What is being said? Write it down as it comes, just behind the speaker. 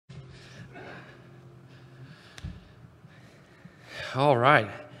All right.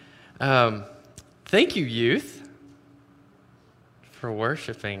 Thank you, youth, for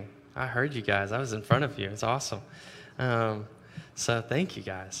worshiping. I heard you guys. I was in front of you. It's awesome. So thank you,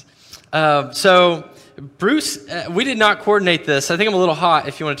 guys. So Bruce, we did not coordinate this. I think I'm a little hot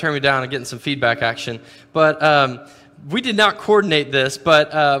if you want to turn me down and get in some feedback action. But we did not coordinate this,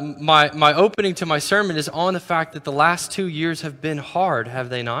 but my opening to my sermon is on the fact that the last 2 years have been hard, have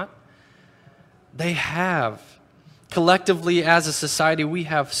they not? They have. Collectively, as a society, we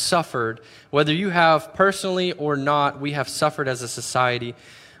have suffered. Whether you have personally or not, we have suffered as a society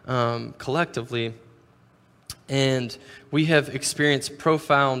collectively. And we have experienced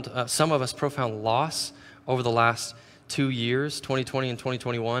profound, some of us, profound loss over the last 2 years, 2020 and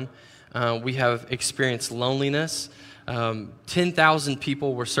 2021. We have experienced loneliness. 10,000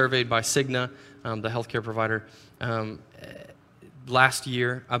 people were surveyed by Cigna, the healthcare provider, last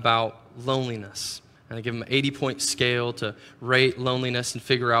year about loneliness. And I give them an 80-point scale to rate loneliness and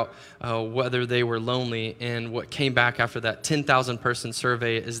figure out whether they were lonely. And what came back after that 10,000-person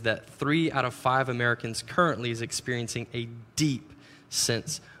survey is that 3 out of 5 Americans currently is experiencing a deep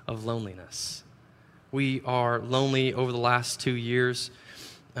sense of loneliness. We are lonely over the last 2 years.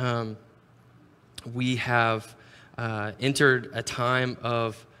 We have entered a time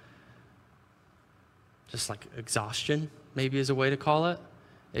of just like exhaustion, maybe is a way to call it.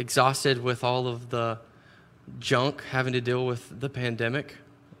 Exhausted with all of the junk having to deal with the pandemic.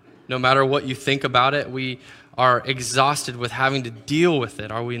 No matter what you think about it, we are exhausted with having to deal with it,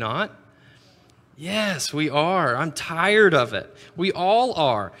 are we not? Yes, we are. I'm tired of it. We all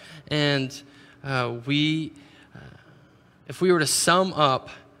are. And if we were to sum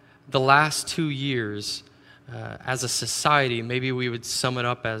up the last 2 years as a society, maybe we would sum it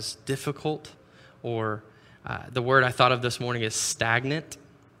up as difficult, or the word I thought of this morning is stagnant.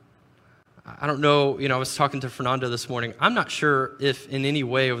 I don't know, I was talking to Fernando this morning. I'm not sure if in any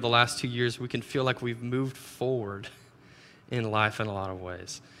way over the last 2 years we can feel like we've moved forward in life in a lot of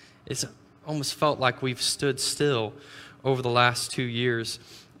ways. It's almost felt like we've stood still over the last 2 years.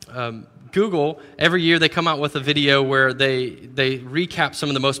 Google, every year they come out with a video where they recap some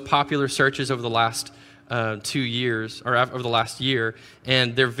of the most popular searches over the last 2 years, or over the last year,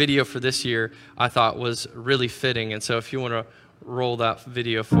 and their video for this year I thought was really fitting. And so if you want to roll that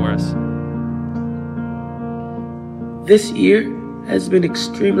video for us. This year has been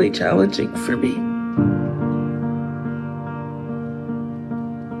extremely challenging for me.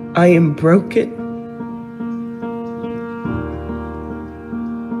 I am broken,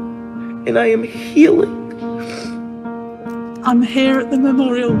 and I am healing. I'm here at the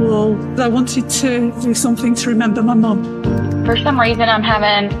memorial wall. I wanted to do something to remember my mum. For some reason, I'm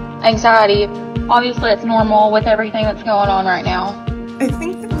having anxiety. Obviously, it's normal with everything that's going on right now. I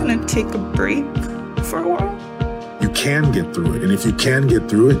think I'm gonna take a break for a while. You can get through it, and if you can get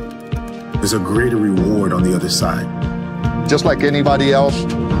through it, there's a greater reward on the other side. Just like anybody else,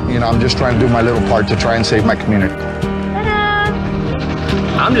 I'm just trying to do my little part to try and save my community. Ta-da!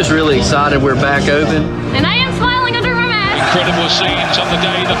 I'm just really excited we're back open. And I am smiling under my mask. Incredible scenes on the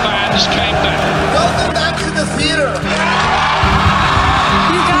day the fans came back. Welcome back to the theater.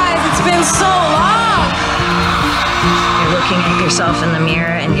 You guys, it's been so long. You're looking at yourself in the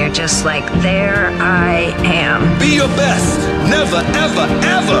mirror and you're just like, there I am. Be your best. Never, ever,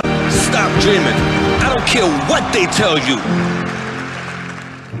 ever stop dreaming. I don't care what they tell you.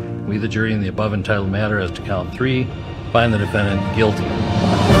 We, the jury, in the above entitled matter as to count 3, find the defendant guilty.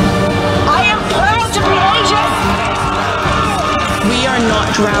 I am proud to be Asian. We are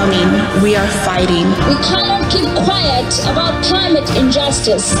not drowning. We are fighting. We cannot keep quiet about climate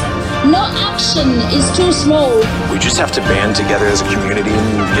injustice. No action is too small. We just have to band together as a community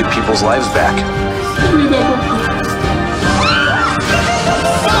and get people's lives back.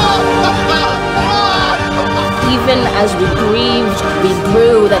 Even as we grieved, we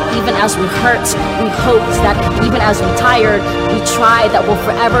grew, that even as we hurt, we hoped, that even as we tired, we tried, that we'll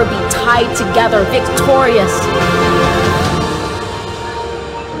forever be tied together, victorious.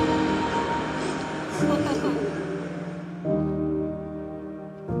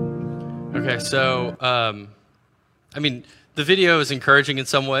 Okay, so, the video is encouraging in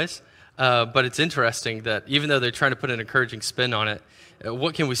some ways, but it's interesting that even though they're trying to put an encouraging spin on it,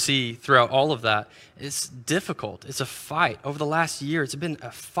 what can we see throughout all of that? It's difficult. It's a fight. Over the last year, it's been a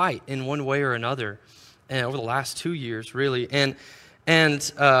fight in one way or another, and over the last 2 years, really. And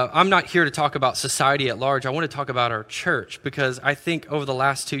I'm not here to talk about society at large. I want to talk about our church, because I think over the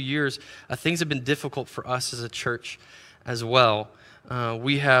last 2 years, things have been difficult for us as a church as well.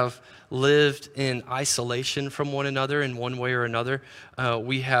 We have lived in isolation from one another in one way or another.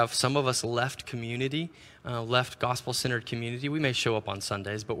 We have, some of us, left community, left gospel-centered community. We may show up on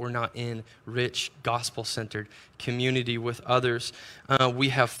Sundays, but we're not in rich, gospel-centered community with others. We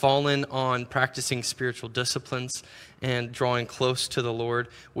have fallen on practicing spiritual disciplines and drawing close to the Lord.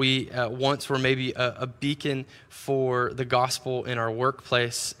 We once were maybe a beacon for the gospel in our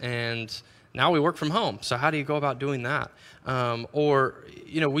workplace, and now we work from home. So how do you go about doing that? Or,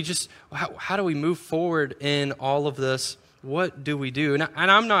 we just, how do we move forward in all of this? What do we do? And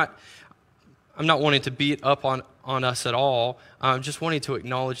I'm not wanting to beat up on us at all. I'm just wanting to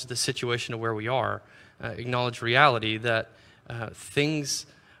acknowledge the situation of where we are, acknowledge reality that things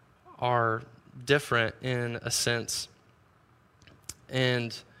are different in a sense.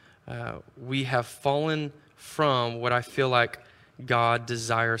 And we have fallen from what I feel like God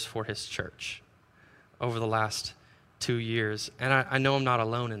desires for his church over the last 2 years. And I know I'm not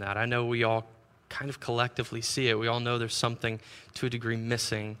alone in that. I know we all kind of collectively see it. We all know there's something to a degree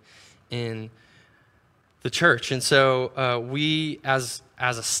missing in the church. And so we as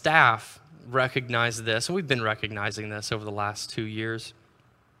a staff recognize this, and we've been recognizing this over the last 2 years.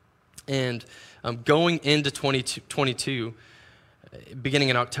 And going into 2022, beginning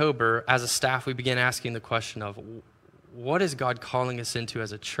in October, as a staff, we began asking the question of, what is God calling us into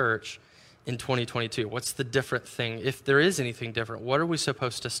as a church in 2022? What's the different thing? If there is anything different, what are we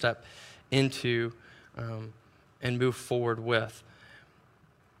supposed to step into and move forward with?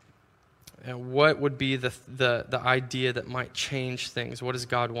 And what would be the idea that might change things? What does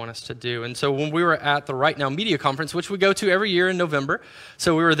God want us to do? And so when we were at the Right Now Media Conference, which we go to every year in November,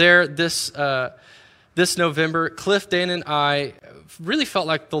 so we were there this November, Cliff, Dan, and I really felt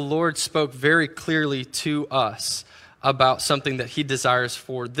like the Lord spoke very clearly to us about something that he desires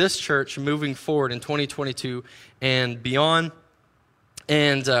for this church moving forward in 2022 and beyond.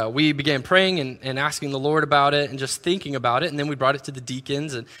 And we began praying and asking the Lord about it and just thinking about it. And then we brought it to the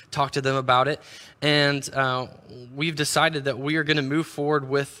deacons and talked to them about it. And we've decided that we are going to move forward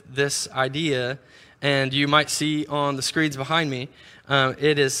with this idea. And you might see on the screens behind me,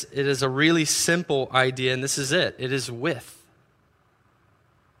 it is a really simple idea, and this is it. It is with.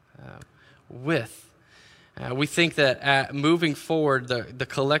 We think that moving forward, the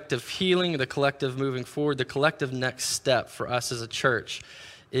collective healing, the collective moving forward, the collective next step for us as a church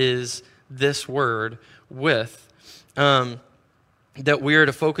is this word, with. That we are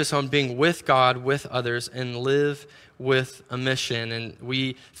to focus on being with God, with others, and live with a mission. And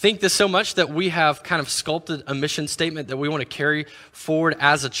we think this so much that we have kind of sculpted a mission statement that we want to carry forward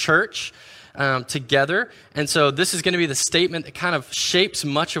as a church together. And so this is going to be the statement that kind of shapes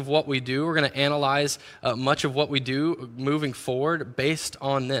much of what we do. We're going to analyze much of what we do moving forward based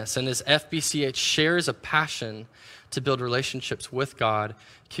on this. And as FBCH shares a passion to build relationships with God,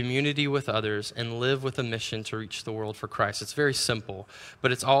 community with others, and live with a mission to reach the world for Christ. It's very simple,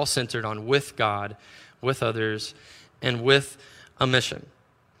 but it's all centered on with God, with others, and with a mission.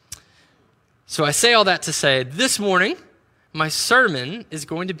 So I say all that to say, this morning, my sermon is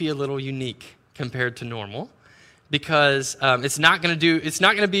going to be a little unique compared to normal, because it's not going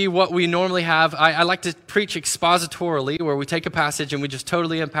to be what we normally have. I like to preach expositorily, where we take a passage and we just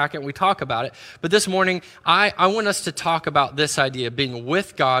totally unpack it and we talk about it. But this morning, I want us to talk about this idea of being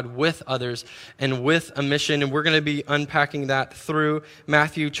with God, with others, and with a mission. And we're going to be unpacking that through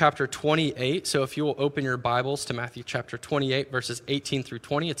Matthew chapter 28. So if you will open your Bibles to Matthew chapter 28, verses 18 through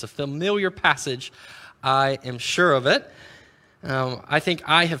 20. It's a familiar passage. I am sure of it. I think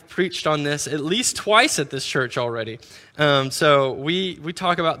I have preached on this at least twice at this church already. So we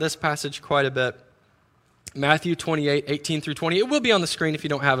talk about this passage quite a bit. Matthew 28, 18 through 20. It will be on the screen if you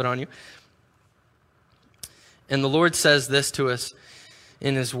don't have it on you. And the Lord says this to us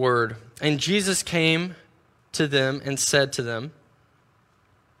in his word. And Jesus came to them and said to them,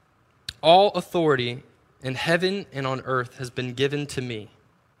 "All authority in heaven and on earth has been given to me.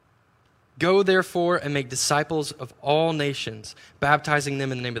 Go, therefore, and make disciples of all nations, baptizing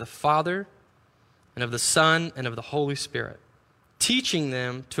them in the name of the Father, and of the Son, and of the Holy Spirit, teaching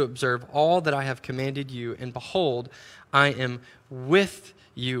them to observe all that I have commanded you. And behold, I am with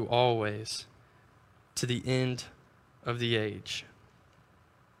you always, to the end of the age."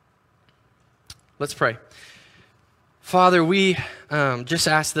 Let's pray. Father, we just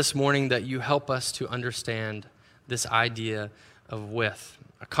ask this morning that you help us to understand this idea of with.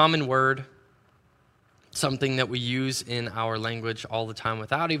 A common word, something that we use in our language all the time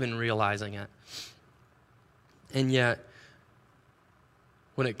without even realizing it. And yet,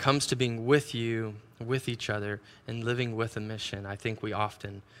 when it comes to being with you, with each other, and living with a mission, I think we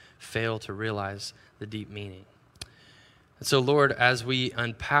often fail to realize the deep meaning. And so, Lord, as we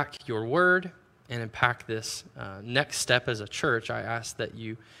unpack your word and unpack this next step as a church, I ask that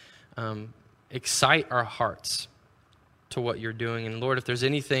you excite our hearts to what you're doing. And Lord, if there's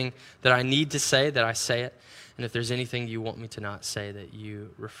anything that I need to say, that I say it. And if there's anything you want me to not say, that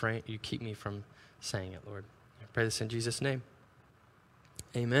you keep me from saying it, Lord. I pray this in Jesus' name.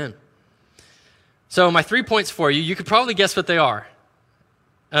 Amen. So my 3 points for you, you could probably guess what they are.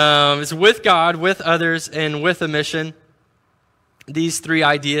 It's with God, with others, and with a mission. These three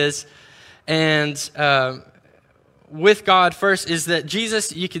ideas. And with God first is that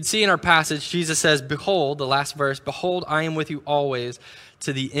Jesus, you can see in our passage, Jesus says, behold, the last verse, behold, I am with you always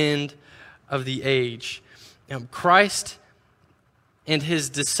to the end of the age. Christ and his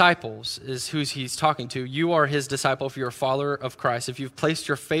disciples is who he's talking to. You are his disciple if you're a follower of Christ. If you've placed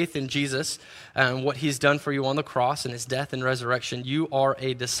your faith in Jesus and what he's done for you on the cross and his death and resurrection, you are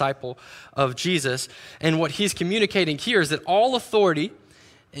a disciple of Jesus. And what he's communicating here is that all authority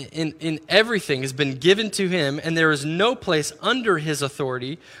in everything has been given to him, and there is no place under his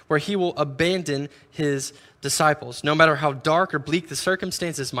authority where he will abandon his disciples. No matter how dark or bleak the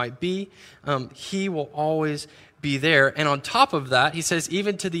circumstances might be, he will always be there. And on top of that, he says,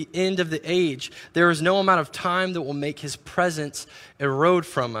 even to the end of the age, there is no amount of time that will make his presence erode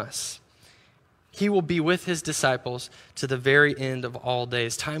from us. He will be with his disciples to the very end of all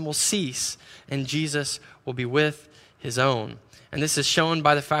days. Time will cease, and Jesus will be with his own. And this is shown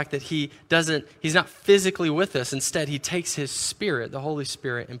by the fact that he's not physically with us. Instead, he takes his Spirit, the Holy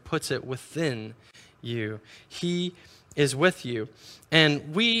Spirit, and puts it within you. He is with you.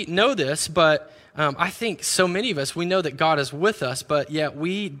 And we know this, but I think so many of us, we know that God is with us, but yet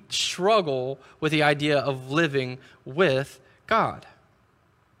we struggle with the idea of living with God.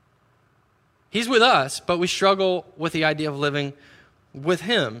 He's with us, but we struggle with the idea of living with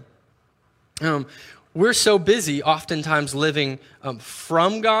him. We're so busy oftentimes living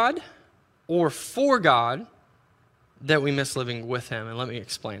from God or for God that we miss living with him. And let me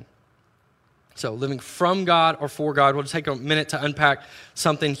explain. So living from God or for God, we'll take a minute to unpack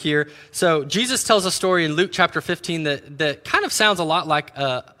something here. So Jesus tells a story in Luke chapter 15 that kind of sounds a lot like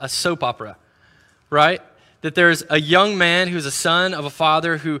a soap opera, right? That there's a young man who's a son of a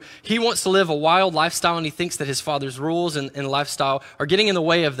father who he wants to live a wild lifestyle, and he thinks that his father's rules and lifestyle are getting in the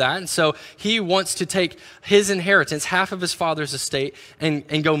way of that. And so he wants to take his inheritance, half of his father's estate,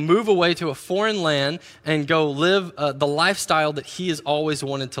 and go move away to a foreign land and go live the lifestyle that he has always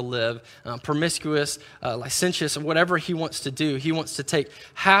wanted to live, promiscuous, licentious, whatever he wants to do. He wants to take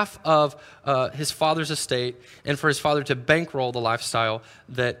half of his father's estate and for his father to bankroll the lifestyle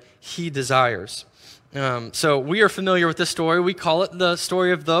that he desires. So we are familiar with this story. We call it the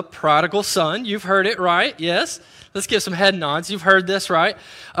story of the prodigal son. You've heard it, right? Yes? Let's give some head nods. You've heard this, right?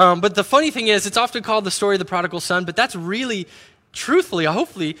 But the funny thing is, it's often called the story of the prodigal son, but that's really, truthfully,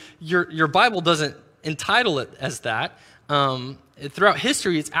 hopefully, your Bible doesn't entitle it as that. Throughout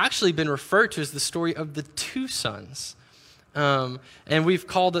history, it's actually been referred to as the story of the two sons. And we've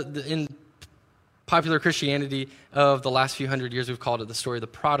called it, in popular Christianity of the last few hundred years, we've called it the story of the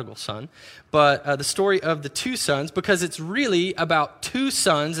prodigal son. But the story of the two sons, because it's really about two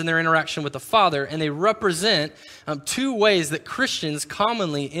sons and their interaction with the father, and they represent two ways that Christians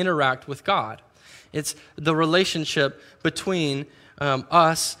commonly interact with God. It's the relationship between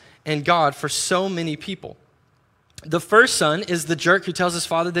us and God for so many people. The first son is the jerk who tells his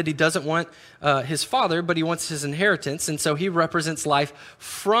father that he doesn't want his father, but he wants his inheritance, and so he represents life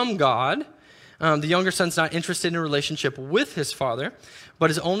from God. The younger son's not interested in a relationship with his father,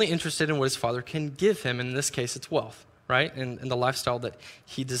 but is only interested in what his father can give him. In this case, it's wealth, right? And the lifestyle that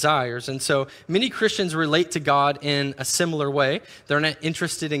he desires. And so many Christians relate to God in a similar way. They're not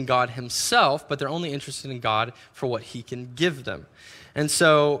interested in God himself, but they're only interested in God for what he can give them. And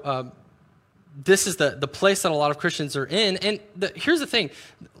so this is the place that a lot of Christians are in. And here's the thing.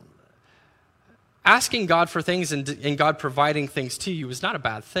 Asking God for things and God providing things to you is not a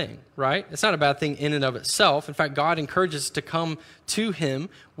bad thing, right? It's not a bad thing in and of itself. In fact, God encourages us to come to him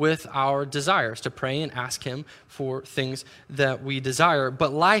with our desires, to pray and ask him for things that we desire.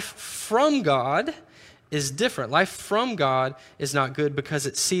 But life from God is different. Life from God is not good because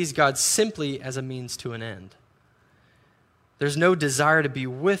it sees God simply as a means to an end. There's no desire to be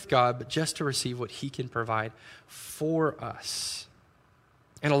with God, but just to receive what he can provide for us.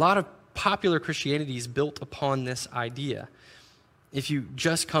 And a lot of popular Christianity is built upon this idea. If you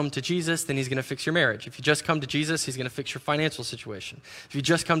just come to Jesus, then he's going to fix your marriage. If you just come to Jesus, he's going to fix your financial situation. If you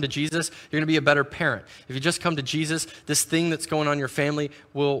just come to Jesus, you're going to be a better parent. If you just come to Jesus, this thing that's going on in your family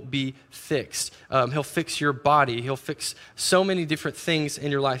will be fixed. He'll fix your body. He'll fix so many different things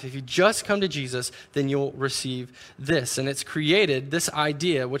in your life. If you just come to Jesus, then you'll receive this. And it's created this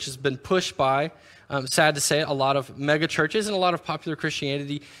idea, which has been pushed by, sad to say, a lot of mega churches and a lot of popular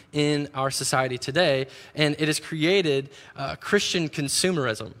Christianity in our society today. And it has created Christian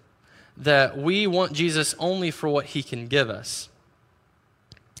consumerism, that we want Jesus only for what he can give us.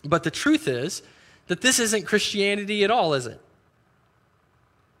 But the truth is that this isn't Christianity at all, is it?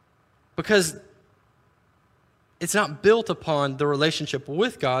 Because it's not built upon the relationship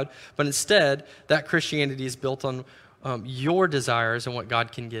with God, but instead that Christianity is built on your desires and what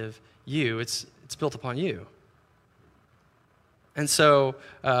God can give you. It's built upon you. And so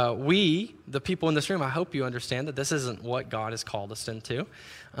we, the people in this room, I hope you understand that this isn't what God has called us into.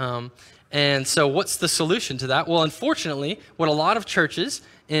 And so what's the solution to that? Well, unfortunately, what a lot of churches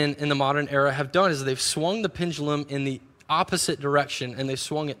in the modern era have done is they've swung the pendulum in the opposite direction, and they've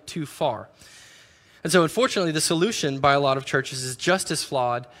swung it too far. And so unfortunately, the solution by a lot of churches is just as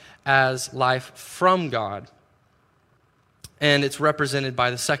flawed as life from God. And it's represented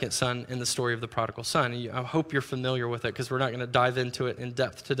by the second son in the story of the prodigal son. And I hope you're familiar with it, because we're not going to dive into it in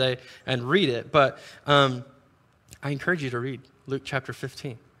depth today and read it. But I encourage you to read Luke chapter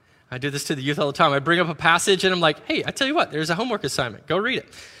 15. I do this to the youth all the time. I bring up a passage and I'm like, hey, I tell you what, there's a homework assignment. Go read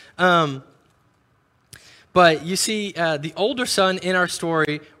it. But you see, the older son in our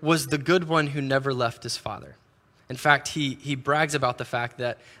story was the good one who never left his father. In fact, he brags about the fact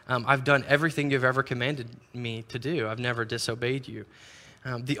that I've done everything you've ever commanded me to do. I've never disobeyed you.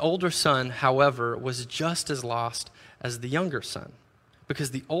 The older son, however, was just as lost as the younger son,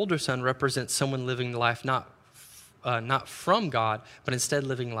 because the older son represents someone living life not from God, but instead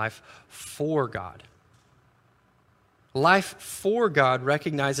living life for God. Life for God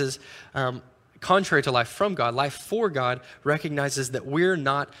recognizes, contrary to life from God, life for God recognizes that we're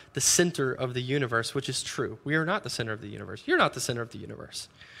not the center of the universe, which is true. We are not the center of the universe. You're not the center of the universe.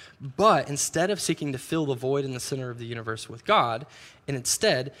 But instead of seeking to fill the void in the center of the universe with God, it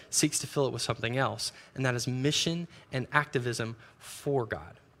instead seeks to fill it with something else, and that is mission and activism for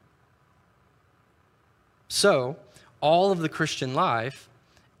God. So, all of the Christian life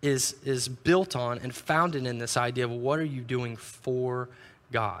is built on and founded in this idea of what are you doing for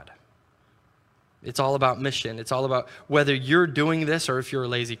God? It's all about mission. It's all about whether you're doing this or if you're a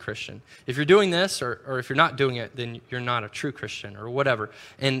lazy Christian. If you're doing this or if you're not doing it, then you're not a true Christian or whatever.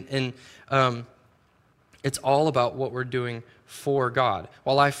 And it's all about what we're doing for God.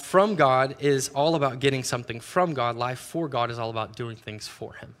 While life from God is all about getting something from God, life for God is all about doing things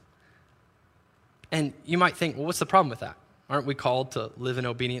for him. And you might think, well, what's the problem with that? Aren't we called to live in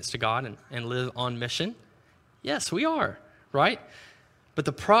obedience to God and live on mission? Yes, we are, right? But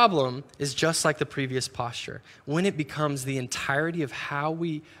the problem is just like the previous posture. When it becomes the entirety of how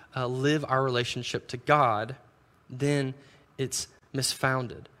we live our relationship to God, then it's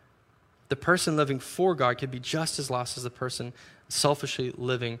misfounded. The person living for God could be just as lost as the person selfishly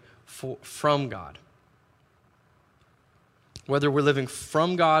living from God. Whether we're living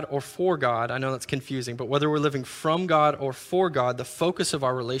from God or for God, I know that's confusing, but whether we're living from God or for God, the focus of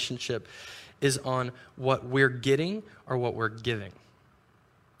our relationship is on what we're getting or what we're giving.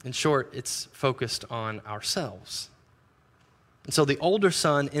 In short, it's focused on ourselves. And so the older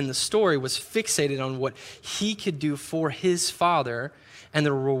son in the story was fixated on what he could do for his father and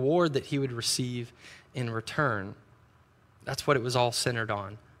the reward that he would receive in return. That's what it was all centered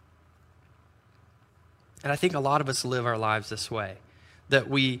on. And I think a lot of us live our lives this way, that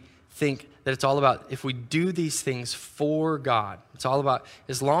we think that it's all about if we do these things for God. It's all about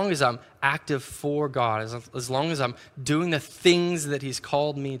as long as I'm active for God, as long as I'm doing the things that he's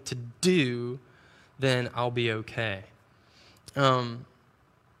called me to do, then I'll be okay.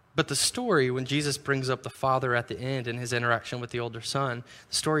 But the story, when Jesus brings up the father at the end in his interaction with the older son,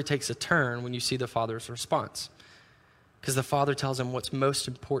 the story takes a turn when you see the father's response. Because the father tells him what's most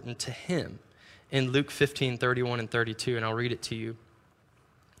important to him. In Luke 15, 31 and 32, and I'll read it to you.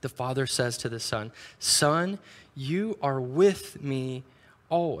 The father says to the son, "Son, you are with me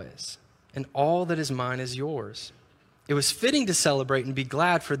always, and all that is mine is yours. It was fitting to celebrate and be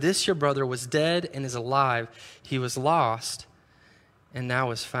glad, for this your brother was dead and is alive. He was lost and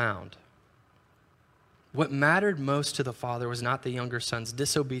now is found." What mattered most to the father was not the younger son's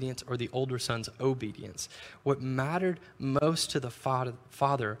disobedience or the older son's obedience. What mattered most to the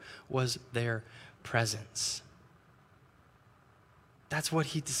father was their presence. That's what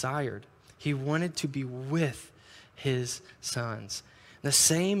he desired. He wanted to be with his sons. The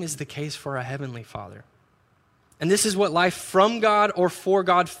same is the case for our Heavenly Father. And this is what life from God or for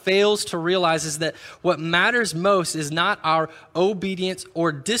God fails to realize, is that what matters most is not our obedience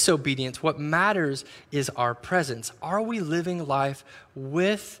or disobedience. What matters is our presence. Are we living life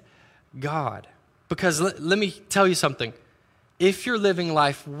with God? Because let me tell you something. If you're living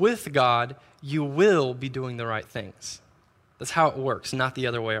life with God, you will be doing the right things. That's how it works, not the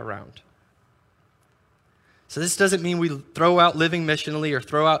other way around. So this doesn't mean we throw out living missionally or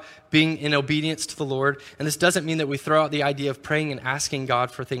throw out being in obedience to the Lord. And this doesn't mean that we throw out the idea of praying and asking God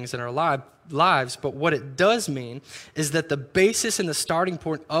for things in our lives. But what it does mean is that the basis and the starting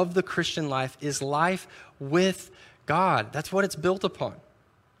point of the Christian life is life with God. That's what it's built upon.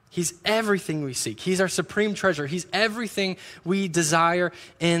 He's everything we seek. He's our supreme treasure. He's everything we desire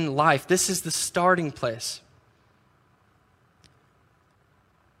in life. This is the starting place.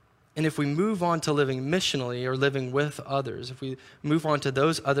 And if we move on to living missionally or living with others, if we move on to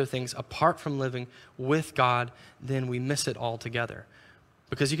those other things apart from living with God, then we miss it altogether.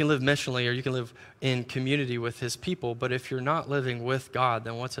 Because you can live missionally or you can live in community with his people, but if you're not living with God,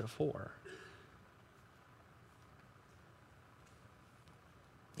 then what's it for?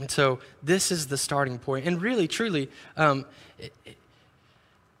 And so this is the starting point. And really, truly,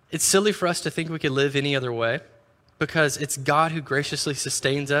 it's silly for us to think we could live any other way, because it's God who graciously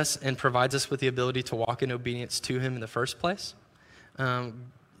sustains us and provides us with the ability to walk in obedience to him in the first place. And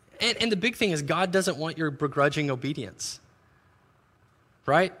the big thing is God doesn't want your begrudging obedience,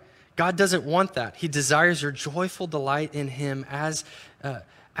 right? God doesn't want that. He desires your joyful delight in him as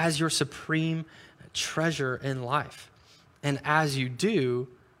your supreme treasure in life. And as you do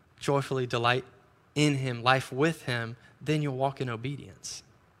joyfully delight in him, life with him, then you'll walk in obedience.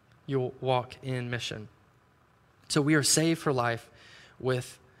 You'll walk in mission. So we are saved for life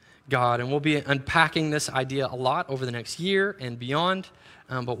with God. And we'll be unpacking this idea a lot over the next year and beyond.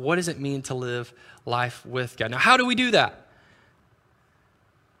 But what does it mean to live life with God? Now, how do we do that?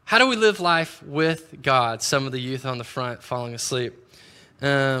 How do we live life with God? Some of the youth on the front falling asleep.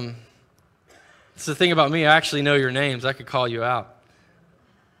 It's the thing about me, I actually know your names. I could call you out.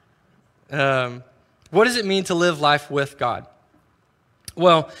 What does it mean to live life with God?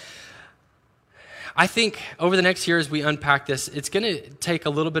 Well, I think over the next year as we unpack this, it's going to take a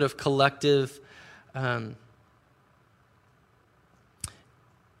little bit of collective, reworking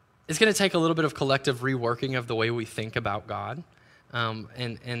of the way we think about God,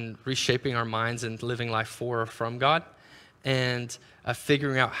 and reshaping our minds and living life for or from God, and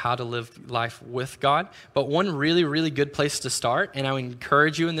figuring out how to live life with God. But one really, really good place to start, and I would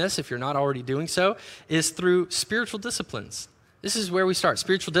encourage you in this if you're not already doing so, is through spiritual disciplines. This is where we start.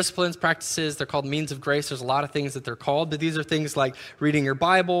 Spiritual disciplines, practices, they're called means of grace. There's a lot of things that they're called, but these are things like reading your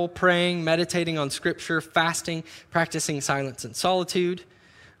Bible, praying, meditating on scripture, fasting, practicing silence and solitude.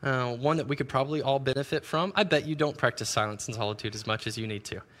 One that we could probably all benefit from. I bet you don't practice silence and solitude as much as you need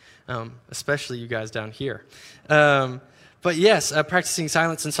to, especially you guys down here. But yes, practicing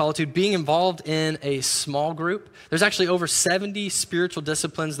silence and solitude, being involved in a small group. There's actually over 70 spiritual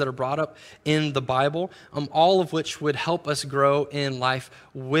disciplines that are brought up in the Bible, all of which would help us grow in life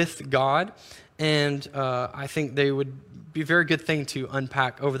with God. And I think they would be a very good thing to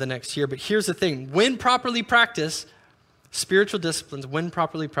unpack over the next year. But here's the thing. When properly practiced, spiritual disciplines, when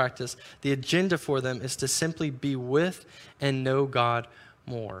properly practiced, the agenda for them is to simply be with and know God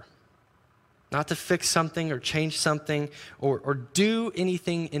more. Not to fix something or change something or do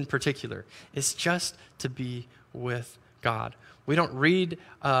anything in particular. It's just to be with God. We don't read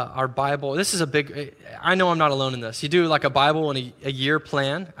our Bible. This is I know I'm not alone in this. You do like a Bible and a year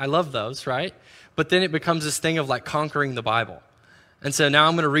plan. I love those, right? But then it becomes this thing of like conquering the Bible. And so now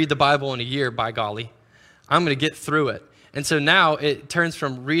I'm going to read the Bible in a year, by golly. I'm going to get through it. And so now it turns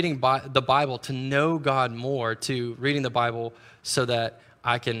from reading the Bible to know God more to reading the Bible so that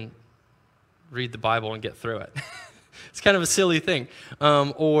I can read the Bible and get through it. It's kind of a silly thing.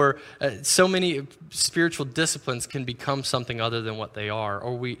 So many spiritual disciplines can become something other than what they are,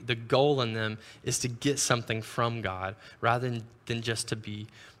 or the goal in them is to get something from God rather than just to be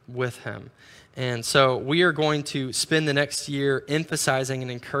with him. And so we are going to spend the next year emphasizing and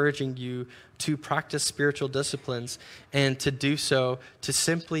encouraging you to practice spiritual disciplines, and to do so to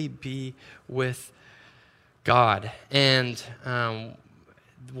simply be with God. And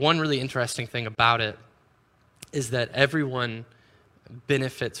one really interesting thing about it is that everyone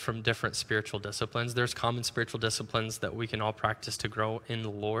benefits from different spiritual disciplines. There's common spiritual disciplines that we can all practice to grow in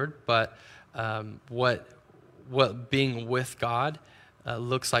the Lord, but what being with God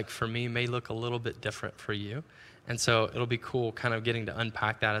looks like for me may look a little bit different for you. And so it'll be cool kind of getting to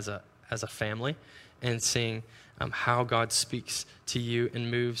unpack that as a family and seeing how God speaks to you and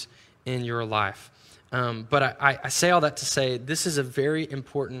moves in your life. But I say all that to say this is a very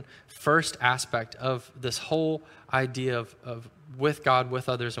important first aspect of this whole idea of with God, with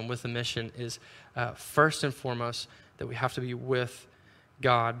others, and with the mission is first and foremost that we have to be with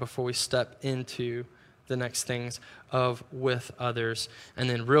God before we step into the next things of with others. And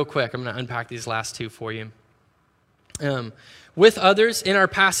then real quick, I'm going to unpack these last two for you. With others, in our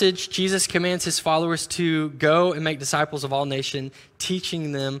passage, Jesus commands his followers to go and make disciples of all nations,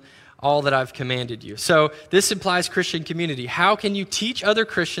 teaching them all that I've commanded you. So this implies Christian community. How can you teach other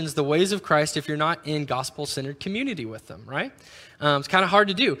Christians the ways of Christ if you're not in gospel-centered community with them, right? It's kind of hard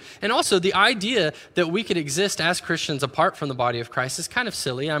to do. And also the idea that we could exist as Christians apart from the body of Christ is kind of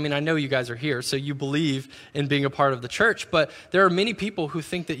silly. I mean, I know you guys are here, so you believe in being a part of the church, but there are many people who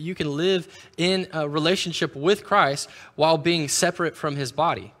think that you can live in a relationship with Christ while being separate from his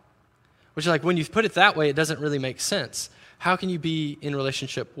body, which is like when you put it that way, it doesn't really make sense. How can you be in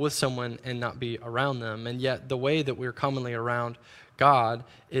relationship with someone and not be around them? And yet the way that we're commonly around God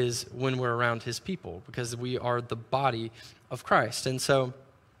is when we're around his people, because we are the body of Christ. And so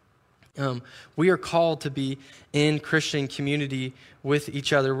we are called to be in Christian community with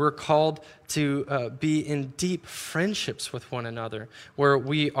each other. We're called to be in deep friendships with one another, where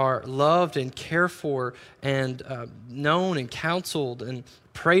we are loved and cared for and known and counseled and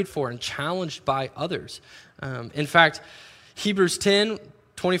prayed for and challenged by others. In fact, Hebrews 10,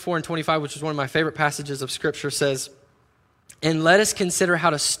 24 and 25, which is one of my favorite passages of Scripture, says, "And let us consider how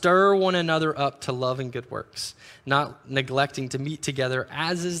to stir one another up to love and good works, not neglecting to meet together,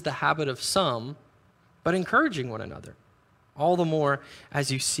 as is the habit of some, but encouraging one another, all the more as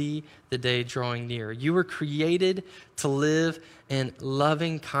you see the day drawing near." You were created to live in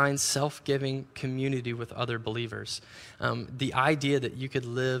loving, kind, self-giving community with other believers. The idea that you could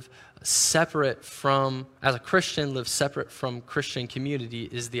live separate from, as a Christian, live separate from Christian community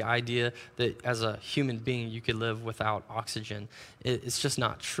is the idea that as a human being you could live without oxygen. It's just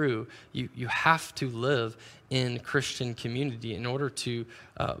not true. You have to live in Christian community in order to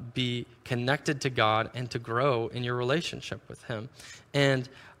be connected to God and to grow in your relationship with him. And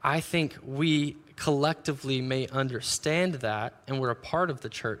I think we collectively may understand that, and we're a part of the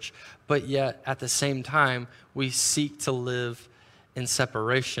church, but yet at the same time, we seek to live in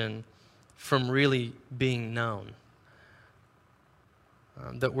separation from really being known.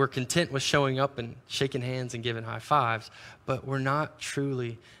 That we're content with showing up and shaking hands and giving high fives, but we're not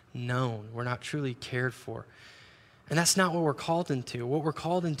truly known. We're not truly cared for. And that's not what we're called into. What we're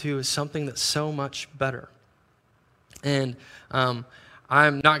called into is something that's so much better. And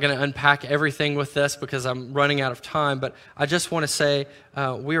I'm not going to unpack everything with this because I'm running out of time, but I just want to say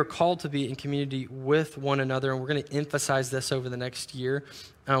we are called to be in community with one another, and we're going to emphasize this over the next year.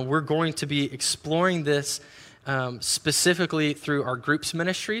 We're going to be exploring this specifically through our groups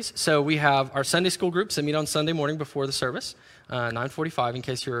ministries. So we have our Sunday school groups that meet on Sunday morning before the service, 9:45 in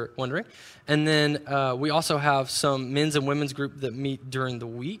case you're wondering. And then we also have some men's and women's group that meet during the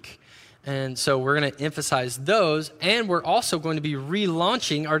week. And so we're going to emphasize those, and we're also going to be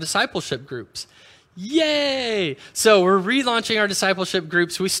relaunching our discipleship groups. Yay! So we're relaunching our discipleship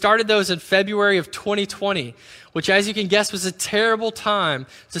groups. We started those in February of 2020, which, as you can guess, was a terrible time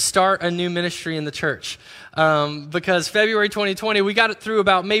to start a new ministry in the church. Because February 2020, we got it through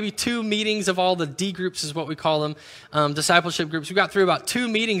about maybe 2 meetings of all the D groups is what we call them, discipleship groups. We got through about 2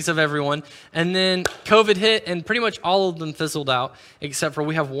 meetings of everyone, and then COVID hit, and pretty much all of them fizzled out, except for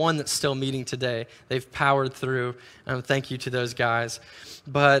we have one that's still meeting today. They've powered through. Thank you to those guys.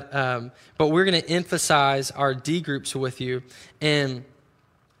 But we're going to emphasize our D groups with you, and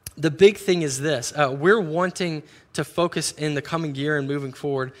the big thing is this. We're wanting to focus in the coming year and moving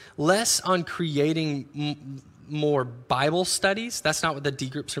forward less on creating more Bible studies. That's not what the D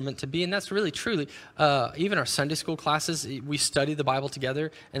groups are meant to be, and that's really truly, even our Sunday school classes, we study the Bible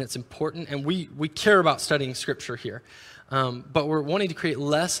together, and it's important, and we care about studying Scripture here. But we're wanting to create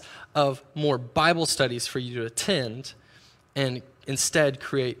less of more Bible studies for you to attend, and instead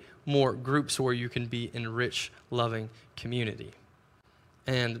create more groups where you can be in rich, loving community.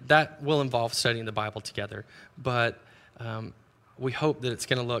 And that will involve studying the Bible together, but we hope that it's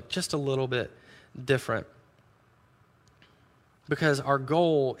going to look just a little bit different, because our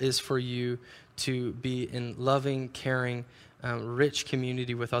goal is for you to be in loving, caring, rich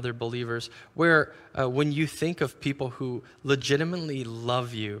community with other believers, where when you think of people who legitimately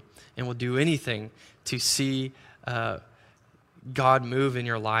love you and will do anything to see God move in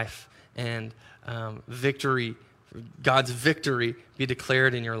your life and God's victory be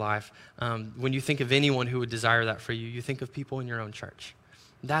declared in your life. When you think of anyone who would desire that for you, you think of people in your own church.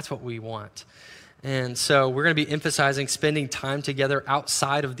 That's what we want. And so we're going to be emphasizing spending time together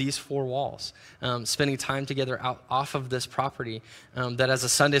outside of these four walls, spending time together off of this property, that as a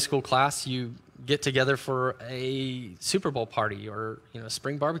Sunday school class, you get together for a Super Bowl party or a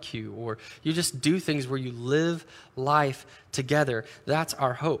spring barbecue, or you just do things where you live life together. That's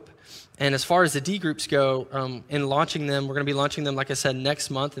our hope. And as far as the D groups go, in launching them, we're going to be launching them, like I said, next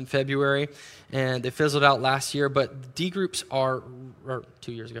month in February, and they fizzled out last year, but D groups or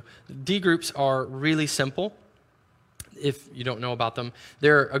 2 years ago, D groups are really simple. If you don't know about them,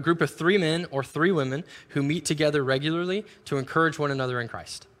 they're a group of 3 men or 3 women who meet together regularly to encourage one another in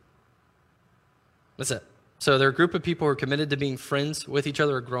Christ. That's it. So they're a group of people who are committed to being friends with each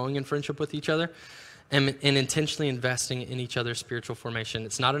other or growing in friendship with each other and intentionally investing in each other's spiritual formation.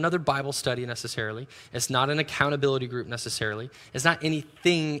 It's not another Bible study necessarily. It's not an accountability group necessarily. It's not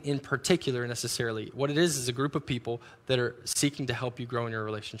anything in particular necessarily. What it is a group of people that are seeking to help you grow in your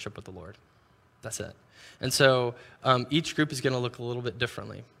relationship with the Lord. That's it. And so each group is going to look a little bit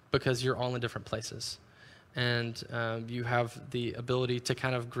differently because you're all in different places. And you have the ability to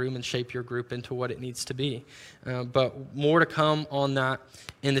kind of groom and shape your group into what it needs to be. But more to come on that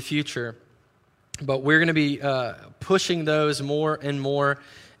in the future. But we're going to be pushing those more and more,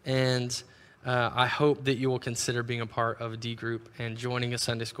 and I hope that you will consider being a part of a D group and joining a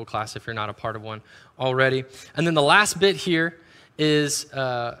Sunday school class if you're not a part of one already. And then the last bit here is,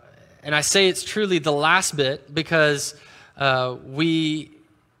 and I say it's truly the last bit because we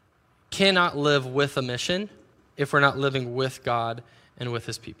cannot live with a mission if we're not living with God and with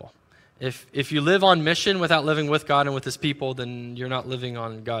his people. If you live on mission without living with God and with his people, then you're not living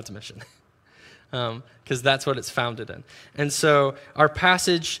on God's mission. Because that's what it's founded in. And so our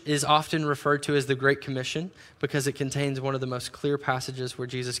passage is often referred to as the Great Commission because it contains one of the most clear passages where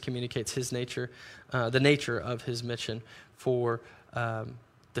Jesus communicates his nature, the nature of his mission for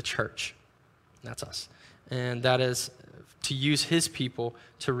the church. That's us. And that is to use his people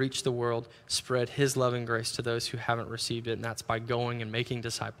to reach the world, spread his loving grace to those who haven't received it, and that's by going and making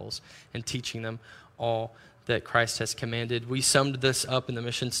disciples and teaching them all that Christ has commanded. We summed this up in the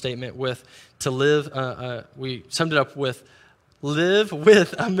mission statement with live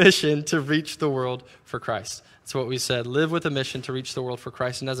with a mission to reach the world for Christ. That's what we said, live with a mission to reach the world for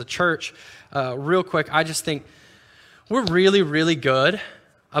Christ. And as a church, real quick, I just think we're really, really good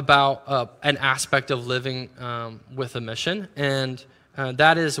about an aspect of living with a mission, and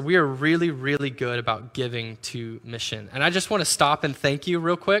that is we are really, really good about giving to mission. And I just want to stop and thank you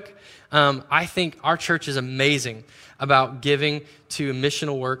real quick. I think our church is amazing about giving to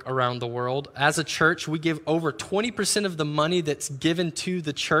missional work around the world. As a church, we give over 20% of the money that's given to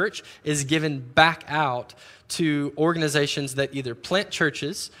the church is given back out to organizations that either plant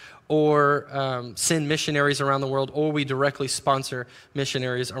churches or send missionaries around the world, or we directly sponsor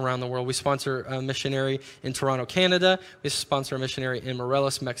missionaries around the world. We sponsor a missionary in Toronto, Canada. We sponsor a missionary in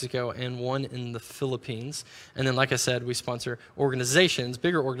Morelos, Mexico, and one in the Philippines. And then, like I said, we sponsor organizations,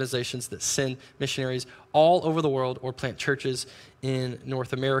 bigger organizations that send missionaries all over the world or plant churches in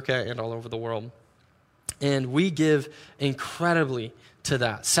North America and all over the world. And we give incredibly to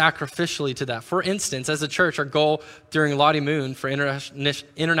that, sacrificially to that. For instance, as a church, our goal during Lottie Moon for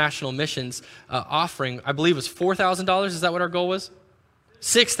international missions offering, I believe was $4,000. Is that what our goal was?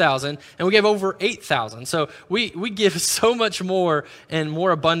 6,000, and we gave over 8,000. So we give so much more and more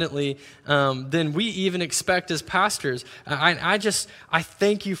abundantly than we even expect as pastors. I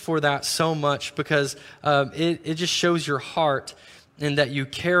thank you for that so much because it just shows your heart and that you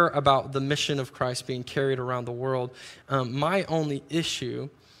care about the mission of Christ being carried around the world. My only issue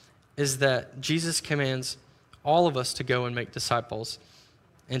is that Jesus commands all of us to go and make disciples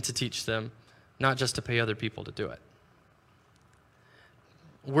and to teach them, not just to pay other people to do it.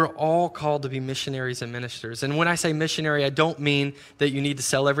 We're all called to be missionaries and ministers. And when I say missionary, I don't mean that you need to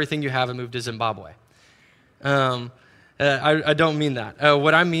sell everything you have and move to Zimbabwe. I don't mean that.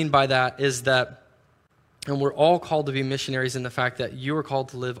 What I mean by that is that and we're all called to be missionaries in the fact that you are called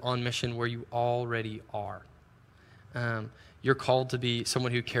to live on mission where you already are. You're called to be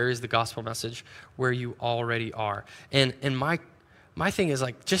someone who carries the gospel message where you already are. And my thing is,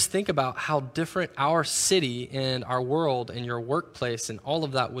 like, just think about how different our city and our world and your workplace and all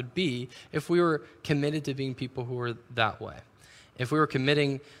of that would be if we were committed to being people who were that way. If we were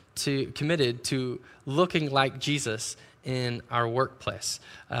committed to looking like Jesus in our workplace.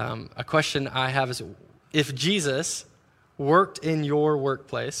 A question I have is, if Jesus worked in your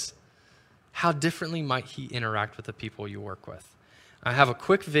workplace, how differently might he interact with the people you work with? I have a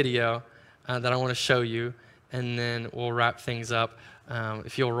quick video that I want to show you, and then we'll wrap things up.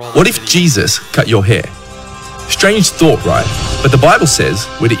 If you'll roll. What if Jesus cut your hair? Strange thought, right? But the Bible says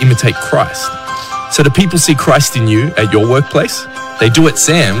we're to imitate Christ. So do people see Christ in you at your workplace? They do at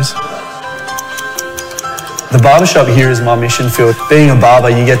Sam's. The barbershop here is my mission field. Being a barber,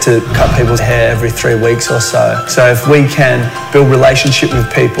 you get to cut people's hair every 3 weeks or so. So if we can build relationship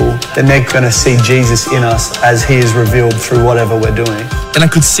with people, then they're going to see Jesus in us as he is revealed through whatever we're doing. And I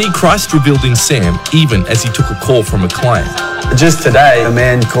could see Christ revealed in Sam even as he took a call from a client. Just today, a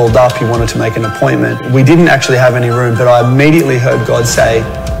man called up, he wanted to make an appointment. We didn't actually have any room, but I immediately heard God say,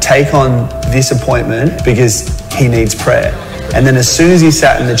 take on this appointment because he needs prayer. And then as soon as he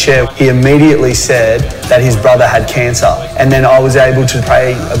sat in the chair, he immediately said that his brother had cancer. And then I was able to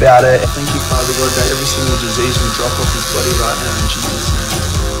pray about it. Thank you, Father God, that every single disease will drop off his body right now in Jesus'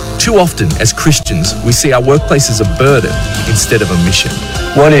 name. Too often, as Christians, we see our workplace as a burden instead of a mission.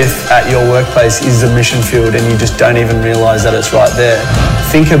 What if at your workplace is a mission field and you just don't even realize that it's right there?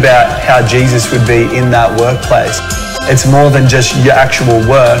 Think about how Jesus would be in that workplace. It's more than just your actual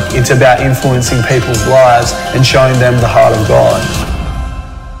work. It's about influencing people's lives and showing them the heart of God.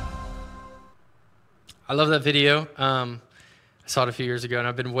 I love that video. I saw it a few years ago, and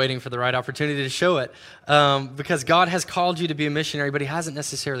I've been waiting for the right opportunity to show it because God has called you to be a missionary, but he hasn't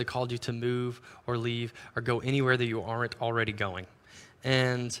necessarily called you to move or leave or go anywhere that you aren't already going.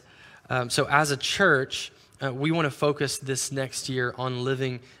 And so as a church, we want to focus this next year on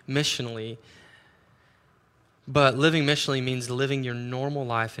living missionally. But living missionally means living your normal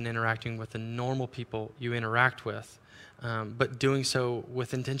life and interacting with the normal people you interact with, but doing so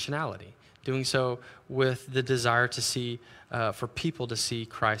with intentionality, doing so with the desire to see, for people to see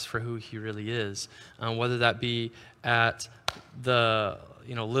Christ for who he really is, whether that be at the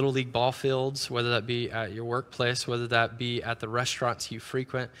Little League ball fields, whether that be at your workplace, whether that be at the restaurants you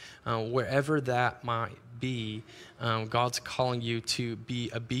frequent, wherever that might be, God's calling you to be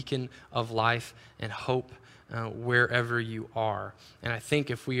a beacon of life and hope wherever you are. And I think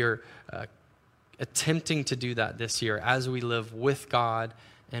if we are attempting to do that this year as we live with God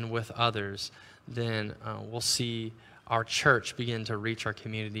and with others, then we'll see our church begin to reach our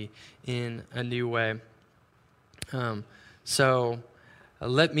community in a new way. So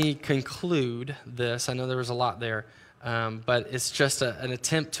let me conclude this. I know there was a lot there, but it's just an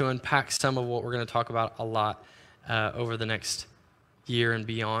attempt to unpack some of what we're going to talk about a lot over the next year and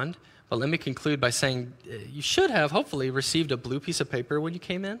beyond. But let me conclude by saying you should have, hopefully, received a blue piece of paper when you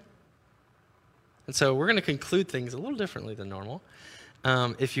came in. And so we're going to conclude things a little differently than normal.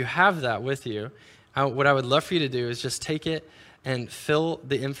 If you have that with you, what I would love for you to do is just take it and fill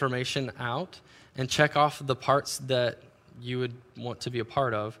the information out and check off the parts that you would want to be a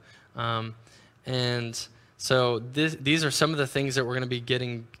part of. And so these are some of the things that we're going to be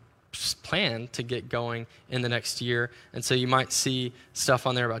getting plan to get going in the next year. And so you might see stuff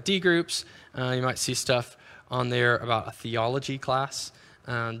on there about D groups. You might see stuff on there about a theology class,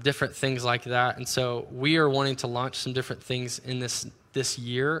 different things like that. And so we are wanting to launch some different things in this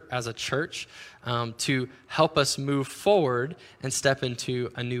year as a church to help us move forward and step into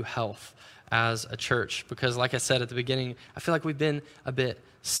a new health as a church. Because like I said at the beginning, I feel like we've been a bit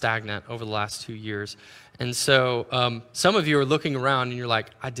stagnant over the last 2 years. And so some of you are looking around and you're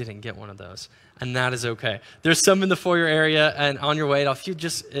like, I didn't get one of those. And that is okay. There's some in the foyer area, and on your way out,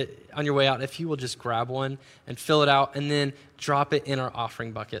 if you will just grab one and fill it out and then drop it in our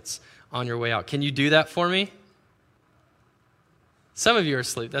offering buckets on your way out. Can you do that for me? Some of you are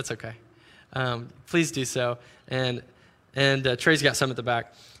asleep. That's okay. Please do so. And Trey's got some at the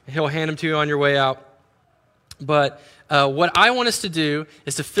back. He'll hand them to you on your way out. But what I want us to do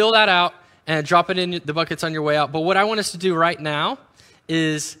is to fill that out and drop it in the buckets on your way out. But what I want us to do right now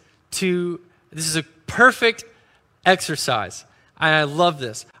is this is a perfect exercise. I love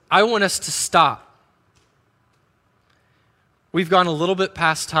this. I want us to stop. We've gone a little bit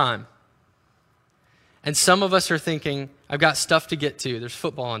past time. And some of us are thinking, I've got stuff to get to. There's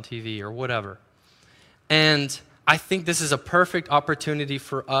football on TV or whatever. And I think this is a perfect opportunity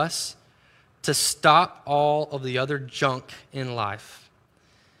for us to stop all of the other junk in life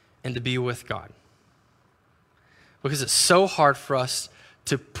and to be with God. Because it's so hard for us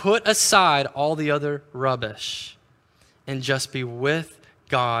to put aside all the other rubbish and just be with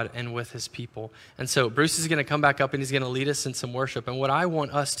God and with his people. And so Bruce is going to come back up and he's going to lead us in some worship. And what I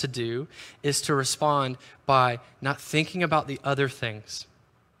want us to do is to respond by not thinking about the other things,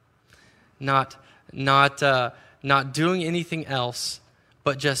 not doing anything else,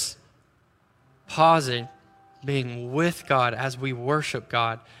 but just pausing, being with God as we worship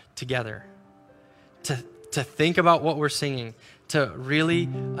God together, to think about what we're singing, to really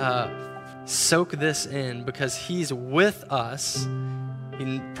soak this in, because he's with us.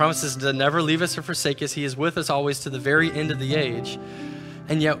 He promises to never leave us or forsake us. He is with us always to the very end of the age.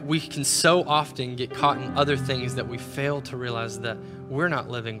 And yet we can so often get caught in other things that we fail to realize that we're not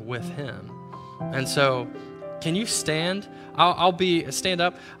living with him. And so can you stand? Stand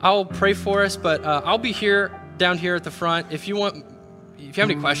up. I'll pray for us, but I'll be down here at the front. If you have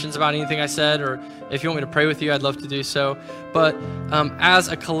any questions about anything I said, or if you want me to pray with you, I'd love to do so. But as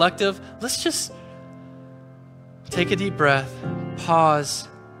a collective, let's just take a deep breath, pause,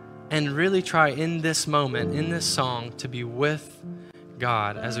 and really try in this moment, in this song, to be with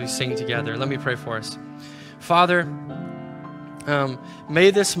God as we sing together. Let me pray for us. Father, may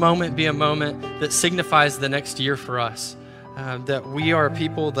this moment be a moment that signifies the next year for us, that we are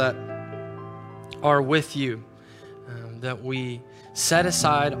people that are with you, that we set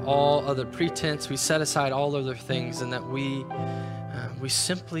aside all other pretense, we set aside all other things, and that we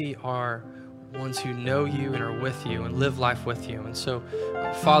simply are ones who know you and are with you and live life with you. And so,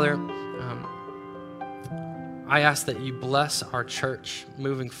 Father, I ask that you bless our church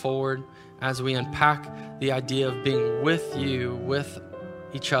moving forward as we unpack the idea of being with you, with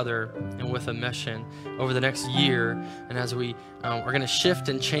each other, and with a mission over the next year. And as we are going to shift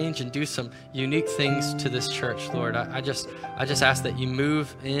and change and do some unique things to this church, Lord, I just ask that you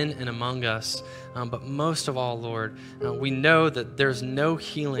move in and among us. But most of all, Lord, we know that there's no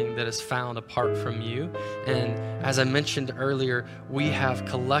healing that is found apart from you. And as I mentioned earlier, we have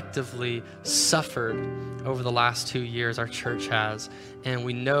collectively suffered over the last 2 years, our church has. And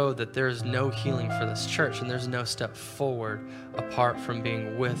we know that there's no healing for this church, and there's no step forward apart from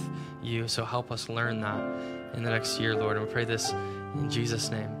being with you. So help us learn that in the next year, Lord. And we pray this in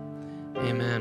Jesus' name. Amen.